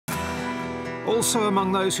Also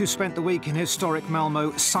among those who spent the week in historic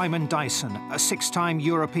Malmo, Simon Dyson, a six-time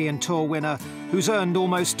European Tour winner who's earned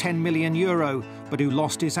almost €10 million, but who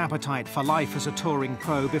lost his appetite for life as a touring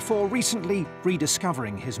pro before recently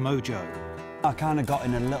rediscovering his mojo. I kind of got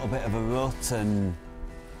in a little bit of a rut, and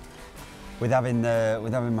with having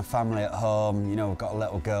my family at home, you know, we've got a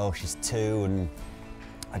little girl, she's 2, and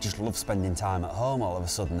I just love spending time at home all of a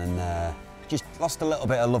sudden, and just lost a little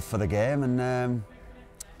bit of love for the game, and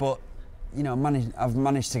but you know, I've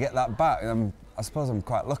managed to get that back. I suppose I'm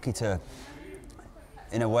quite lucky to,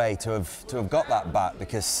 in a way, to have got that back,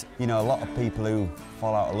 because you know, a lot of people who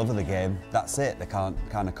fall out of love with the game, that's it. They can't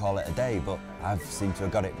kind of call it a day. But I've seemed to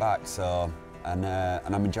have got it back. So, and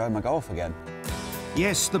I'm enjoying my golf again.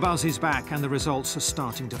 Yes, the buzz is back and the results are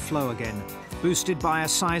starting to flow again. Boosted by a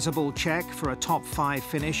sizable check for a top 5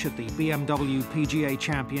 finish at the BMW PGA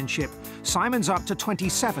Championship, Simon's up to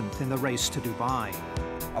 27th in the race to Dubai.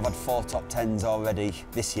 I've had 4 top 10s already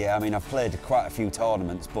this year. I mean, I've played quite a few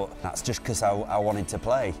tournaments, but that's just because I wanted to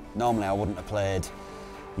play. Normally, I wouldn't have played,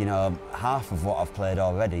 you know, half of what I've played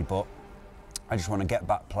already, but I just want to get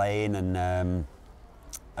back playing and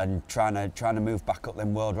trying to move back up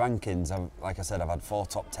them world rankings. Like I said, I've had 4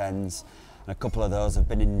 top 10s, and a couple of those have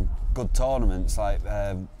been in good tournaments, like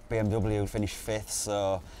BMW finished 5th,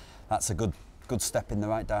 so that's a good step in the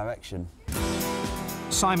right direction.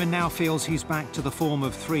 Simon now feels he's back to the form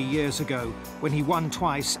of 3 years ago, when he won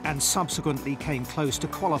twice and subsequently came close to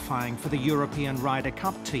qualifying for the European Ryder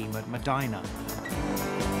Cup team at Medina.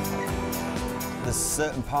 There's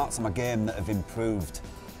certain parts of my game that have improved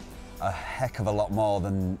a heck of a lot more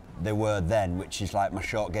than they were then, which is like my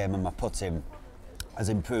short game and my putting has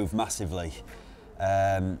improved massively.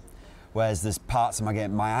 Whereas there's parts of my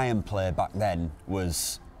game, my iron play back then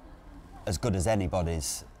was as good as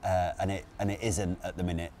anybody's, and it isn't at the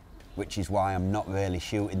minute, which is why I'm not really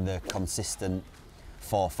shooting the consistent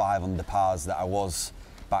 4-5 under pars that I was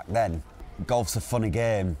back then. Golf's a funny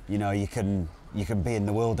game, you know. You can be in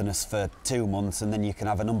the wilderness for 2 months, and then you can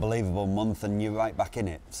have an unbelievable month, and you're right back in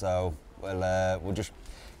it. So we'll just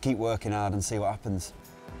keep working hard and see what happens.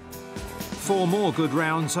 4 more good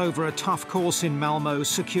rounds over a tough course in Malmo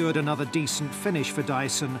secured another decent finish for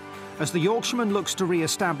Dyson, as the Yorkshireman looks to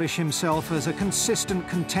re-establish himself as a consistent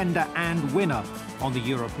contender and winner on the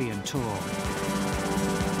European Tour.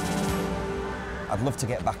 I'd love to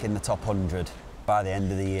get back in the top 100 by the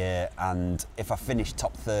end of the year, and if I finish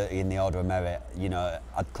top 30 in the order of merit, you know,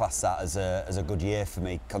 I'd class that as a good year for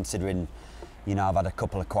me, considering, you know, I've had a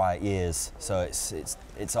couple of quiet years. So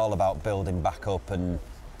it's all about building back up and,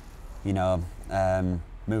 you know,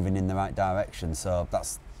 moving in the right direction. So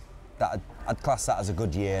I'd class that as a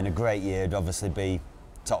good year, and a great year would obviously be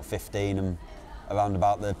top 15 and around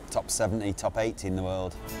about the top 70, top 80 in the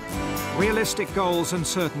world. Realistic goals, and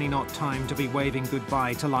certainly not time to be waving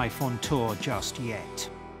goodbye to life on tour just yet.